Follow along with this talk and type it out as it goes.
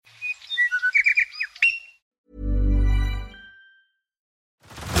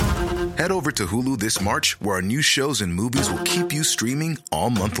Head over to Hulu this March, where our new shows and movies will keep you streaming all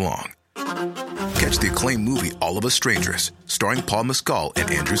month long. Catch the acclaimed movie All of Us Strangers, starring Paul Mescal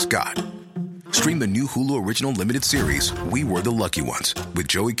and Andrew Scott. Stream the new Hulu original limited series We Were the Lucky Ones with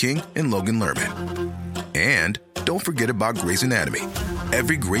Joey King and Logan Lerman. And don't forget about Grey's Anatomy.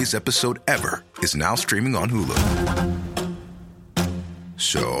 Every Grey's episode ever is now streaming on Hulu.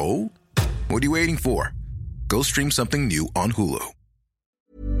 So, what are you waiting for? Go stream something new on Hulu.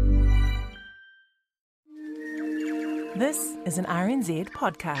 This is an RNZ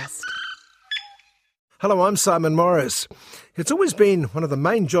podcast. Hello, I'm Simon Morris. It's always been one of the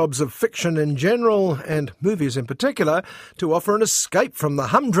main jobs of fiction in general, and movies in particular, to offer an escape from the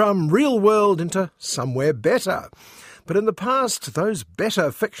humdrum real world into somewhere better. But in the past, those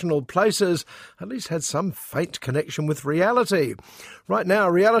better fictional places at least had some faint connection with reality. Right now,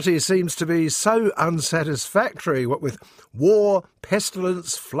 reality seems to be so unsatisfactory, what with war,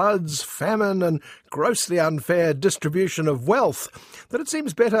 pestilence, floods, famine, and grossly unfair distribution of wealth, that it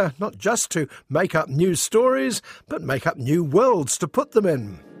seems better not just to make up new stories, but make up new worlds to put them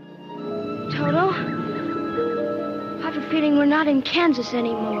in. Toto, I have a feeling we're not in Kansas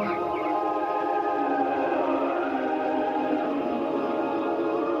anymore.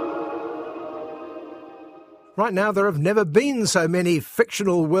 Right now, there have never been so many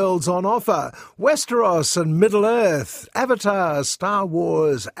fictional worlds on offer. Westeros and Middle-earth, Avatar, Star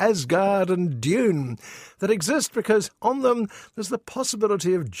Wars, Asgard and Dune, that exist because on them there's the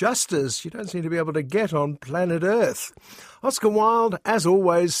possibility of justice you don't seem to be able to get on planet Earth. Oscar Wilde, as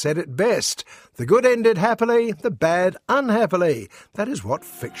always, said it best. The good ended happily, the bad unhappily. That is what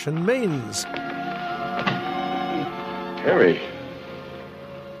fiction means. Harry,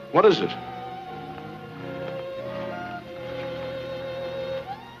 what is it?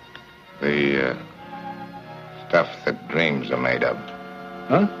 The stuff that dreams are made of.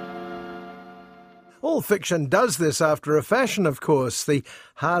 Huh? All fiction does this after a fashion, of course. The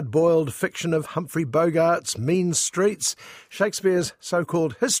hard-boiled fiction of Humphrey Bogart's Mean Streets, Shakespeare's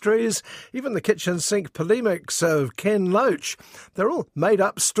so-called histories, even the kitchen sink polemics of Ken Loach. They're all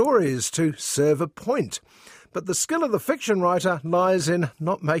made-up stories to serve a point. But the skill of the fiction writer lies in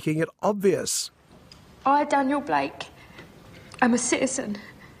not making it obvious. I, Daniel Blake, am a citizen.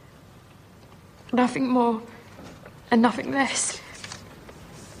 Nothing more and nothing less.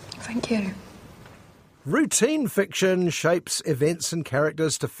 Thank you. Routine fiction shapes events and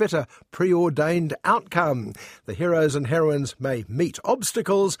characters to fit a preordained outcome. The heroes and heroines may meet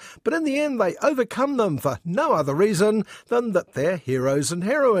obstacles, but in the end they overcome them for no other reason than that they're heroes and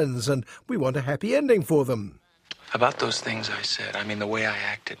heroines, and we want a happy ending for them. About those things I said, I mean the way I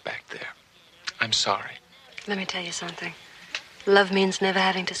acted back there. I'm sorry. Let me tell you something. Love means never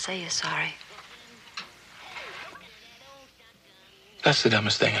having to say you're sorry. That's the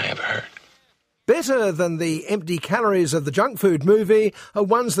dumbest thing I ever heard. Better than the empty calories of the junk food movie are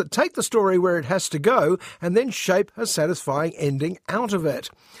ones that take the story where it has to go and then shape a satisfying ending out of it.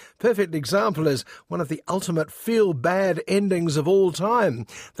 Perfect example is one of the ultimate feel-bad endings of all time,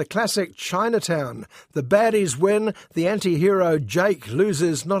 the classic Chinatown. The baddies win, the anti-hero Jake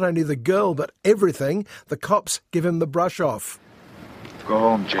loses not only the girl but everything. The cops give him the brush off. Go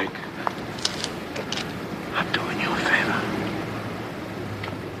home, Jake. I'm doing you a favor.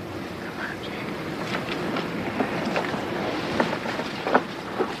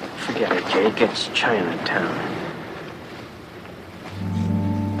 Forget it, Jake. It's Chinatown.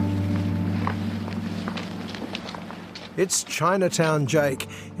 It's Chinatown, Jake.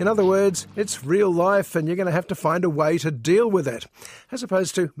 In other words, it's real life and you're going to have to find a way to deal with it. As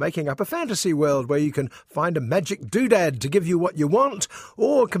opposed to making up a fantasy world where you can find a magic doodad to give you what you want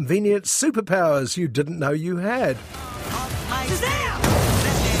or convenient superpowers you didn't know you had.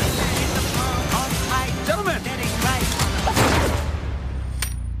 Gentlemen!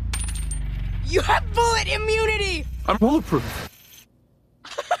 You have bullet immunity! I'm bulletproof.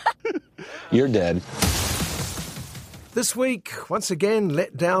 You're dead. This week, once again,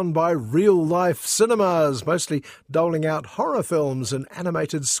 let down by real-life cinemas, mostly doling out horror films and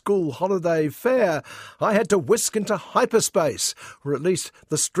animated school holiday fare. I had to whisk into hyperspace, or at least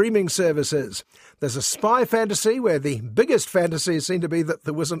the streaming services. There's a spy fantasy where the biggest fantasy seemed to be that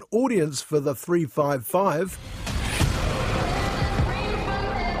there was an audience for the 355.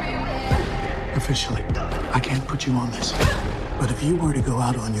 Officially, I can't put you on this. But if you were to go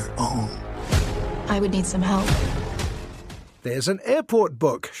out on your own, I would need some help. There's an airport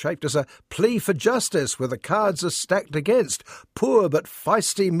book shaped as a plea for justice where the cards are stacked against poor but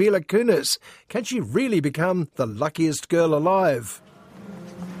feisty Mila Kunis. Can she really become the luckiest girl alive?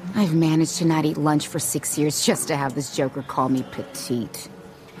 I've managed to not eat lunch for 6 years just to have this joker call me petite.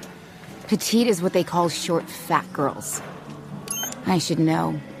 Petite is what they call short, fat girls. I should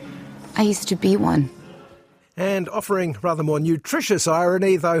know. I used to be one. And offering rather more nutritious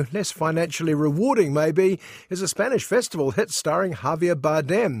irony, though less financially rewarding maybe, is a Spanish festival hit starring Javier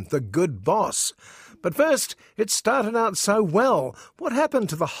Bardem, The Good Boss. But first, it started out so well. What happened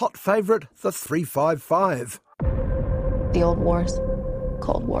to the hot favourite, The 355? The old wars.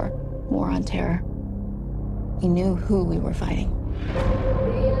 Cold War. War on terror. We knew who we were fighting.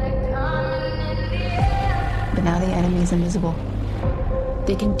 But now the enemy's invisible.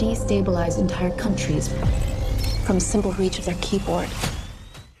 They can destabilize entire countries from simple reach of their keyboard.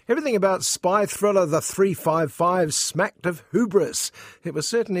 Everything about spy thriller The 355 smacked of hubris. It was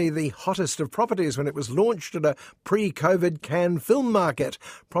certainly the hottest of properties when it was launched at a pre-COVID Cannes film market,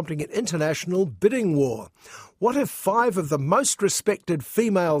 prompting an international bidding war. What if 5 of the most respected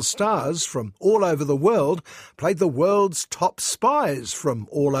female stars from all over the world played the world's top spies from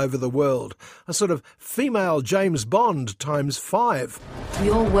all over the world? A sort of female James Bond times 5.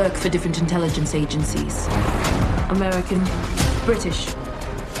 We all work for different intelligence agencies. American, British,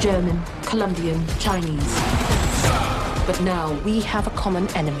 German, Colombian, Chinese. But now we have a common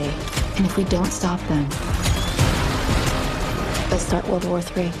enemy. And if we don't stop them, let's start World War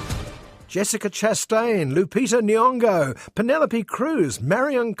III. Jessica Chastain, Lupita Nyong'o, Penelope Cruz,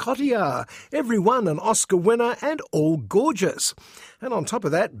 Marion Cotillard, everyone an Oscar winner and all gorgeous. And on top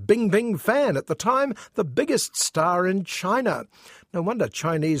of that, Bing Bing Fan, at the time the biggest star in China. No wonder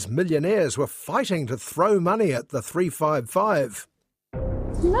Chinese millionaires were fighting to throw money at the 355.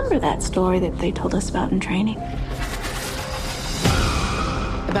 Remember that story that they told us about in training?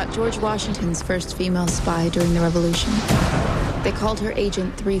 About George Washington's first female spy during the Revolution. They called her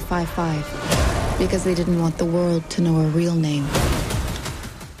Agent 355 because they didn't want the world to know her real name.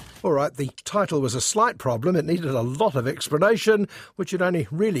 All right, the title was a slight problem. It needed a lot of explanation, which it only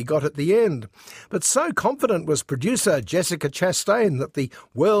really got at the end. But so confident was producer Jessica Chastain that the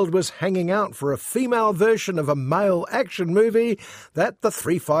world was hanging out for a female version of a male action movie that the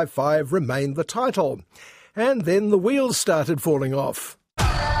 355 remained the title. And then the wheels started falling off.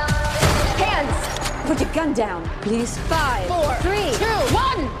 Hands! Put your gun down. Please. 5, 4, 3, 2,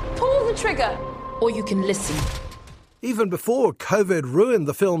 1! Pull the trigger! Or you can listen. Even before COVID ruined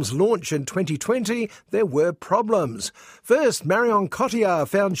the film's launch in 2020, there were problems. First, Marion Cotillard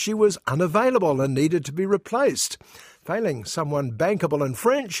found she was unavailable and needed to be replaced. Failing someone bankable in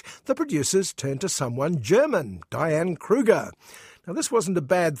French, the producers turned to someone German, Diane Kruger. Now, this wasn't a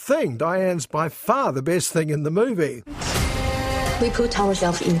bad thing. Diane's by far the best thing in the movie. We put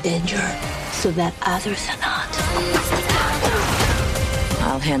ourselves in danger so that others are not.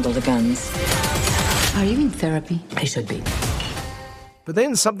 I'll handle the guns. Are you in therapy? I should be. But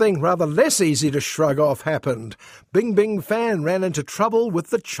then something rather less easy to shrug off happened. Bing Bing Fan ran into trouble with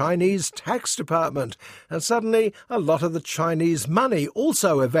the Chinese tax department, and suddenly a lot of the Chinese money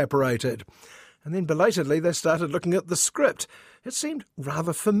also evaporated. And then belatedly they started looking at the script. It seemed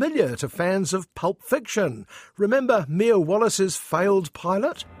rather familiar to fans of Pulp Fiction. Remember Mia Wallace's failed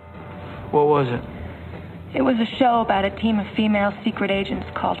pilot? What was it? It was a show about a team of female secret agents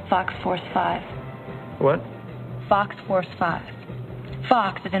called Fox Force 5. What? Fox Force 5.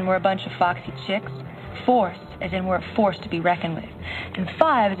 Fox as in we're a bunch of foxy chicks. Force as in we're a force to be reckoned with. And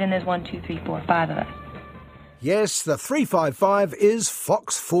 5 as in there's 1, 2, 3, 4, 5 of us. Yes, the 355 is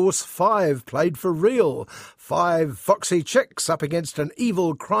Fox Force 5, played for real. 5 foxy chicks up against an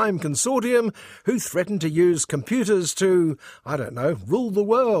evil crime consortium who threaten to use computers to, I don't know, rule the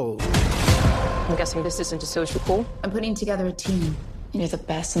world. I'm guessing this isn't a social call? I'm putting together a team. You're the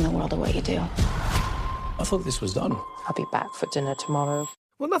best in the world at what you do. I thought this was done. I'll be back for dinner tomorrow.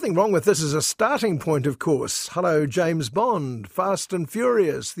 Well, nothing wrong with this as a starting point, of course. Hello, James Bond, Fast and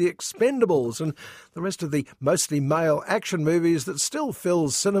Furious, The Expendables, and the rest of the mostly male action movies that still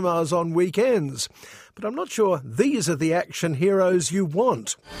fills cinemas on weekends. But I'm not sure these are the action heroes you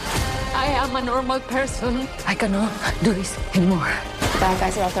want. I am a normal person. I cannot do this anymore. Bad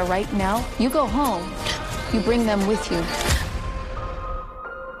guys are out there right now. You go home. You bring them with you.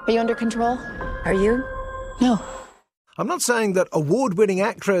 Are you under control? Are you? No. I'm not saying that award-winning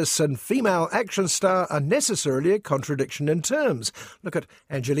actress and female action star are necessarily a contradiction in terms. Look at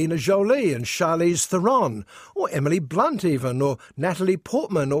Angelina Jolie and Charlize Theron, or Emily Blunt even, or Natalie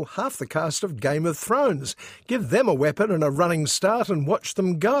Portman, or half the cast of Game of Thrones. Give them a weapon and a running start and watch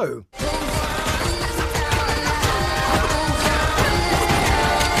them go.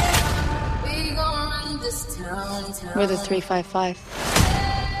 We're the 355.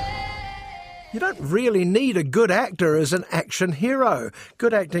 You don't really need a good actor as an action hero.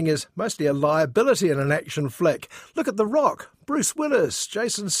 Good acting is mostly a liability in an action flick. Look at The Rock, Bruce Willis,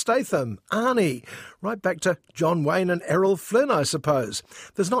 Jason Statham, Arnie, right back to John Wayne and Errol Flynn, I suppose.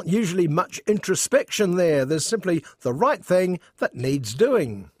 There's not usually much introspection there. There's simply the right thing that needs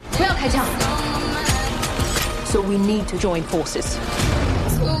doing. So we need to join forces.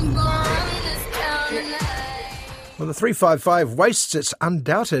 Well, the 355 wastes its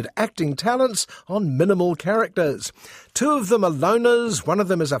undoubted acting talents on minimal characters. 2 of them are loners, one of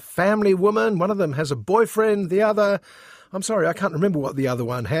them is a family woman, one of them has a boyfriend, the other... I'm sorry, I can't remember what the other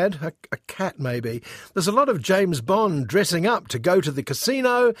one had. A cat, maybe. There's a lot of James Bond dressing up to go to the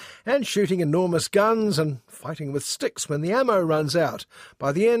casino and shooting enormous guns and fighting with sticks when the ammo runs out.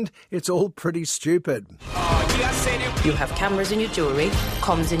 By the end, it's all pretty stupid. You have cameras in your jewellery,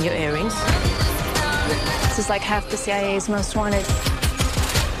 comms in your earrings. This is like half the CIA's most wanted.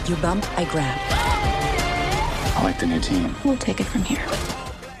 You bump, I grab. I like the new team. We'll take it from here.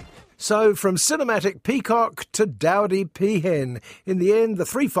 So, from cinematic peacock to dowdy peahen, in the end, the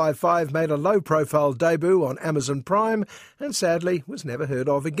 355 made a low-profile debut on Amazon Prime and sadly was never heard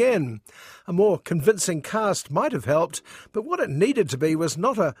of again. A more convincing cast might have helped, but what it needed to be was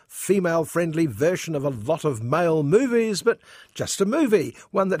not a female-friendly version of a lot of male movies, but just a movie,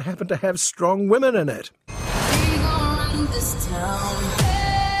 one that happened to have strong women in it.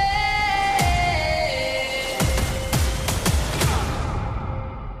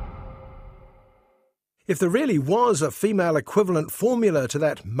 If there really was a female equivalent formula to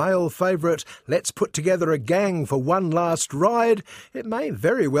that male favourite, let's put together a gang for one last ride, it may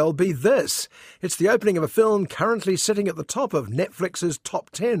very well be this. It's the opening of a film currently sitting at the top of Netflix's top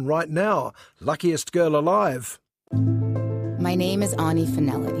 10 right now, Luckiest Girl Alive. My name is Ani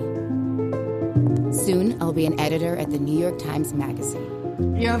Finelli. Soon I'll be an editor at the New York Times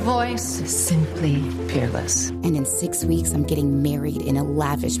Magazine. Your voice is simply peerless. And in 6 weeks I'm getting married in a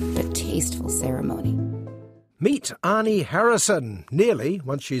lavish but tasteful ceremony. Meet Arnie Harrison, nearly,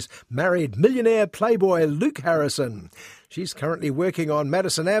 once she's married millionaire playboy Luke Harrison. She's currently working on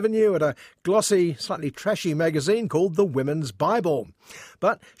Madison Avenue at a glossy, slightly trashy magazine called The Women's Bible.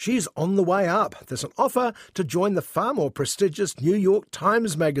 But she's on the way up. There's an offer to join the far more prestigious New York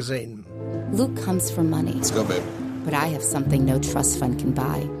Times Magazine. Luke comes for money. Let's go, babe. But I have something no trust fund can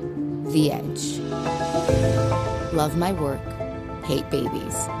buy. The edge. Love my work, hate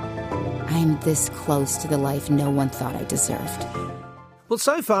babies. I'm this close to the life no one thought I deserved. Well,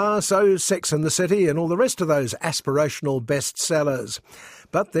 so far, so Sex and the City and all the rest of those aspirational bestsellers.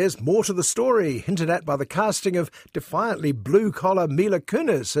 But there's more to the story, hinted at by the casting of defiantly blue-collar Mila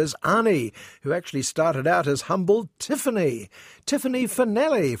Kunis as Arnie, who actually started out as humble Tiffany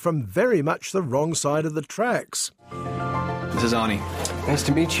Finelli, from very much the wrong side of the tracks. This is Ani. Nice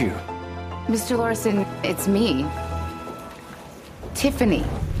to meet you. Mr. Larson, it's me. Tiffany.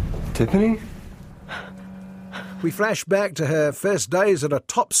 Tiffany? We flash back to her first days at a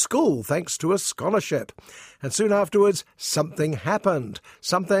top school thanks to a scholarship. And soon afterwards, something happened.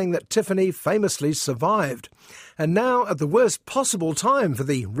 Something that Tiffany famously survived. And now, at the worst possible time for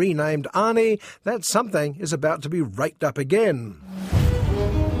the renamed Arnie, that something is about to be raked up again.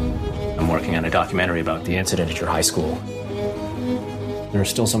 I'm working on a documentary about the incident at your high school. There are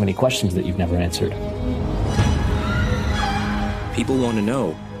still so many questions that you've never answered. People want to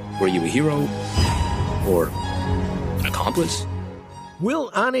know, were you a hero or an accomplice? Will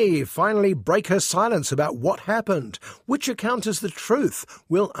Arnie finally break her silence about what happened? Which account is the truth?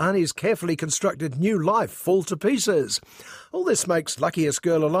 Will Arnie's carefully constructed new life fall to pieces? All this makes Luckiest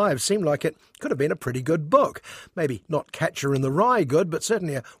Girl Alive seem like it could have been a pretty good book. Maybe not Catcher in the Rye good, but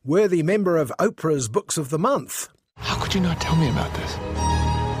certainly a worthy member of Oprah's Books of the Month. How could you not tell me about this?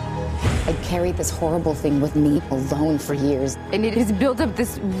 I carried this horrible thing with me alone for years, and it has built up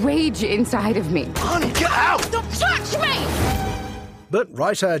this rage inside of me. Honey, get out! Don't touch me! But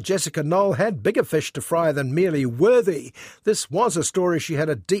writer Jessica Knoll had bigger fish to fry than merely worthy. This was a story she had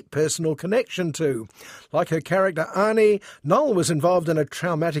a deep personal connection to. Like her character Arnie, Knoll was involved in a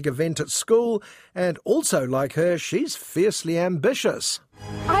traumatic event at school, and also like her, she's fiercely ambitious.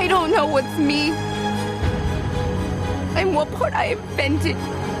 I don't know what's me and what part I invented.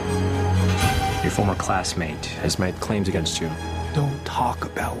 Your former classmate has made claims against you. Don't talk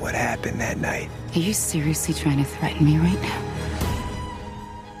about what happened that night. Are you seriously trying to threaten me right now?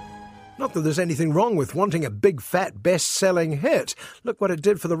 Not that there's anything wrong with wanting a big, fat, best-selling hit. Look what it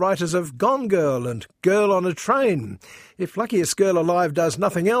did for the writers of Gone Girl and Girl on a Train. If Luckiest Girl Alive does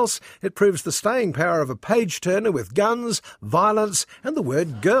nothing else, it proves the staying power of a page-turner with guns, violence, and the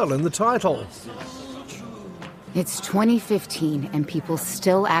word girl in the title. It's 2015, and people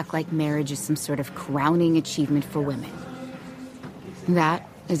still act like marriage is some sort of crowning achievement for women. That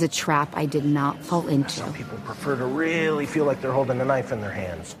is a trap I did not fall into. Some people prefer to really feel like they're holding a knife in their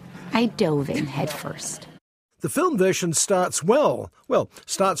hands. I dove in headfirst. The film version starts well. Well,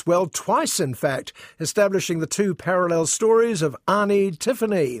 starts well twice, in fact, establishing the two parallel stories of Arnie,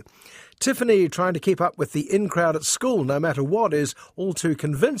 Tiffany. Tiffany trying to keep up with the in-crowd at school no matter what is all too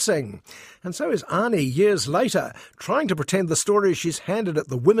convincing. And so is Arnie years later, trying to pretend the stories she's handed at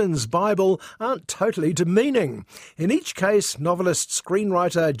the Women's Bible aren't totally demeaning. In each case,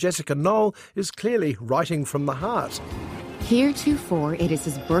 novelist-screenwriter Jessica Knoll is clearly writing from the heart. Heretofore, it is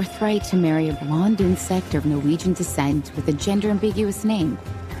his birthright to marry a blonde insect of Norwegian descent with a gender-ambiguous name,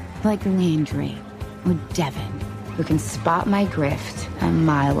 like Landry or Devon, who can spot my grift a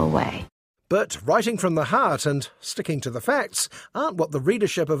mile away. But writing from the heart and sticking to the facts aren't what the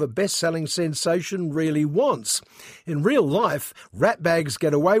readership of a best-selling sensation really wants. In real life, ratbags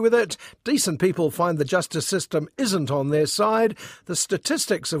get away with it, decent people find the justice system isn't on their side, the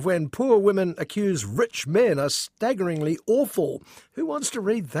statistics of when poor women accuse rich men are staggeringly awful. Who wants to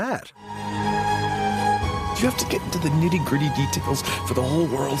read that? Do you have to get into the nitty-gritty details for the whole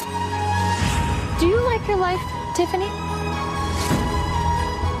world? Do you like your life, Tiffany?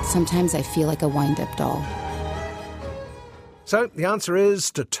 Sometimes I feel like a wind-up doll. So the answer is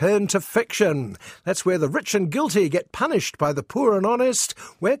to turn to fiction. That's where the rich and guilty get punished by the poor and honest,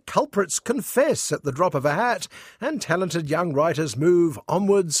 where culprits confess at the drop of a hat, and talented young writers move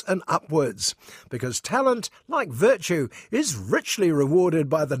onwards and upwards. Because talent, like virtue, is richly rewarded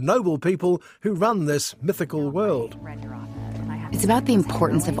by the noble people who run this mythical world. It's about the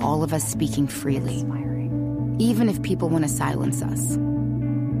importance of all of us speaking freely, even if people want to silence us,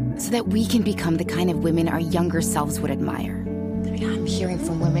 so that we can become the kind of women our younger selves would admire. I'm hearing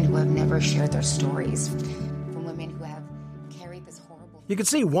from women who have never shared their stories, from women who have carried this horrible... You can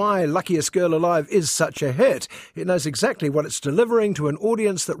see why Luckiest Girl Alive is such a hit. It knows exactly what it's delivering to an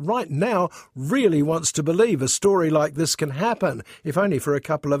audience that right now really wants to believe a story like this can happen, if only for a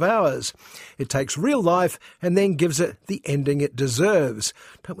couple of hours. It takes real life and then gives it the ending it deserves.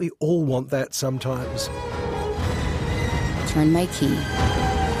 Don't we all want that sometimes? Turn my key,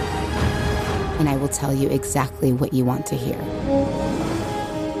 and I will tell you exactly what you want to hear.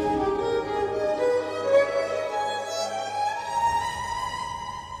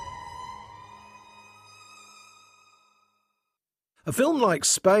 A film like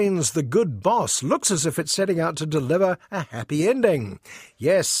Spain's The Good Boss looks as if it's setting out to deliver a happy ending.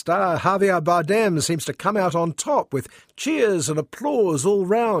 Yes, star Javier Bardem seems to come out on top with cheers and applause all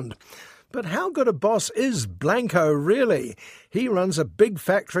round. But how good a boss is Blanco really? He runs a big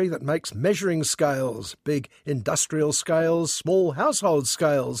factory that makes measuring scales, big industrial scales, small household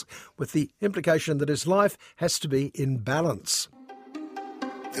scales, with the implication that his life has to be in balance.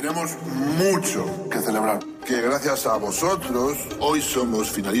 Tenemos mucho que celebrar, que gracias a vosotros hoy somos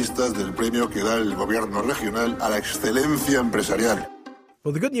finalistas del premio que da el gobierno regional a la excelencia empresarial.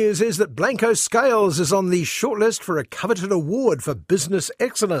 Well, the good news is that Blanco Scales is on the shortlist for a coveted award for business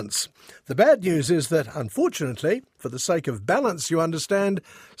excellence. The bad news is that, unfortunately, for the sake of balance, you understand,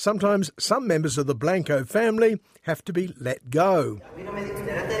 sometimes some members of the Blanco family have to be let go.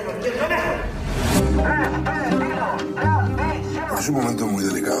 Es un momento muy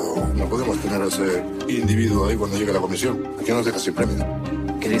delicado. No podemos tener a ese individuo ahí cuando llegue la comisión. Aquí nos deja sin premio.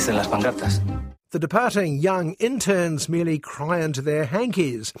 ¿Qué dicen las pancartas? The departing young interns merely cry into their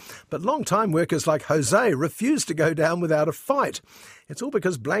hankies, but long-time workers like Jose refuse to go down without a fight. It's all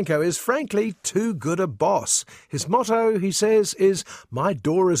because Blanco is, frankly, too good a boss. His motto, he says, is, "My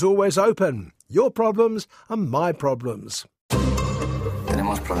door is always open. Your problems are my problems."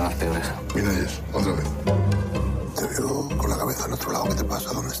 Tenemos problemas peores. Mira, Jess, otra vez. Te veo con la cabeza al otro lado. ¿Qué te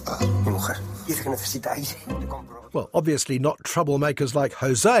pasa? ¿Dónde estás? Mi mujer dice que necesita aire. Well, obviously not troublemakers like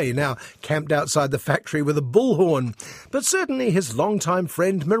Jose, now camped outside the factory with a bullhorn, but certainly his longtime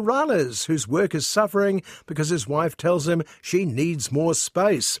friend Morales, whose work is suffering because his wife tells him she needs more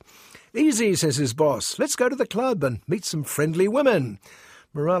space. "Easy," says his boss. "Let's go to the club and meet some friendly women."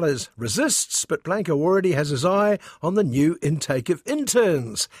 Morales resists, but Blanco already has his eye on the new intake of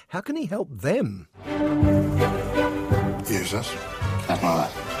interns. How can he help them? ¿Y esas? Las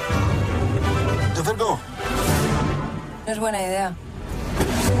nuevas. ¿Te acerco? No es buena idea.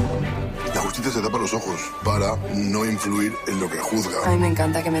 La justicia se tapa los ojos para no influir en lo que juzga. A mí me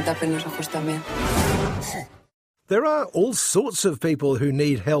encanta que me tapen los ojos también. There are all sorts of people who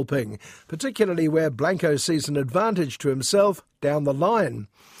need helping, particularly where Blanco sees an advantage to himself down the line.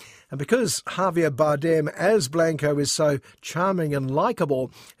 And because Javier Bardem as Blanco is so charming and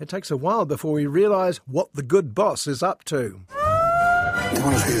likeable, it takes a while before we realise what the good boss is up to. Tengo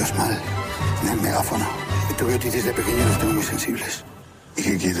los oídos mal, en el megáfono. Y tuve otitis de pequeño y los tengo muy sensibles. ¿Y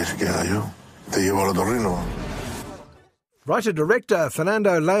qué quieres que haga yo? ¿Te llevo al otorrino? Writer-director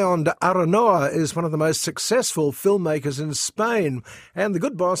Fernando León de Aranoa is one of the most successful filmmakers in Spain, and The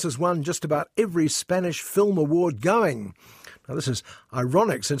Good Boss has won just about every Spanish film award going. Now, this is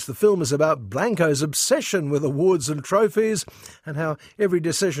ironic since the film is about Blanco's obsession with awards and trophies and how every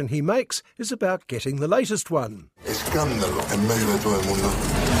decision he makes is about getting the latest one. Escándalo en medio de todo el mundo.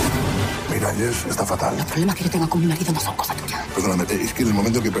 Mira, Jess, está fatal. Los problemas que yo tenga con mi marido no son cosa tuya. Perdóname, es que en el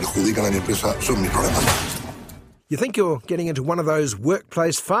momento que perjudican a mi empresa son mis problemas. You think you're getting into one of those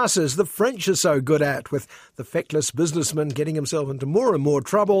workplace farces the French are so good at, with the feckless businessman getting himself into more and more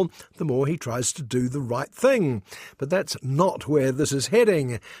trouble the more he tries to do the right thing. But that's not where this is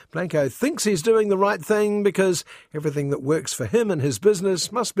heading. Blanco thinks he's doing the right thing because everything that works for him and his business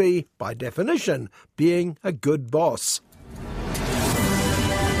must be, by definition, being a good boss.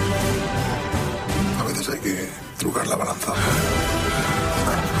 A veces hay que trucar la balanza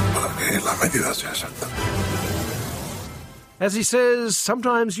para que la medida sea exacta. As he says,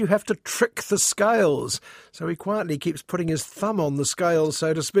 sometimes you have to trick the scales, so he quietly keeps putting his thumb on the scales,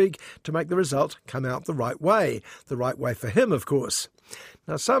 so to speak, to make the result come out the right way for him, of course.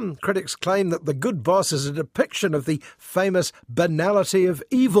 Now, some critics claim that The Good Boss is a depiction of the famous banality of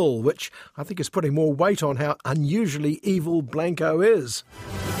evil, which I think is putting more weight on how unusually evil Blanco is.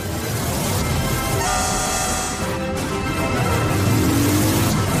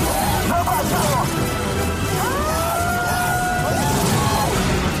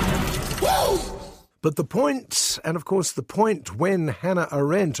 But the point, and of course the point when Hannah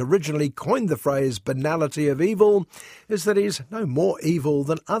Arendt originally coined the phrase banality of evil, is that he's no more evil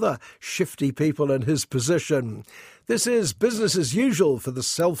than other shifty people in his position. This is business as usual for the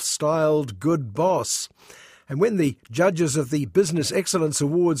self-styled good boss. And when the judges of the Business Excellence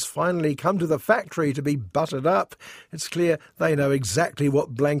Awards finally come to the factory to be buttered up, it's clear they know exactly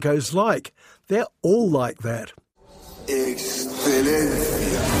what Blanco's like. They're all like that. Excelencia.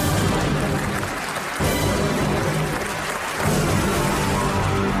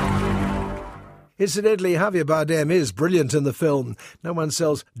 Incidentally, Javier Bardem is brilliant in the film. No one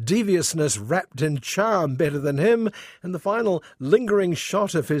sells deviousness wrapped in charm better than him, and the final lingering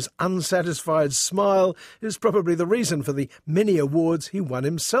shot of his unsatisfied smile is probably the reason for the many awards he won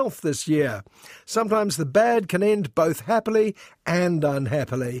himself this year. Sometimes the bad can end both happily and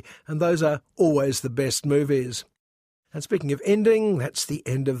unhappily, and those are always the best movies. And speaking of ending, that's the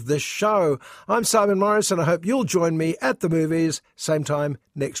end of this show. I'm Simon Morris, and I hope you'll join me at the movies, same time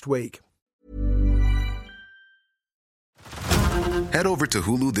next week. Head over to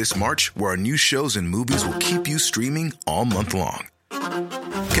Hulu this March, where our new shows and movies will keep you streaming all month long.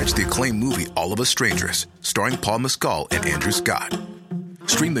 Catch the acclaimed movie All of Us Strangers, starring Paul Mescal and Andrew Scott.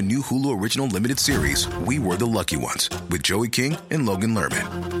 Stream the new Hulu original limited series We Were the Lucky Ones with Joey King and Logan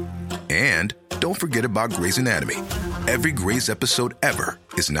Lerman. And don't forget about Grey's Anatomy. Every Grey's episode ever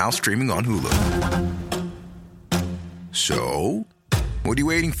is now streaming on Hulu. So, what are you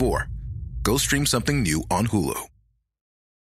waiting for? Go stream something new on Hulu.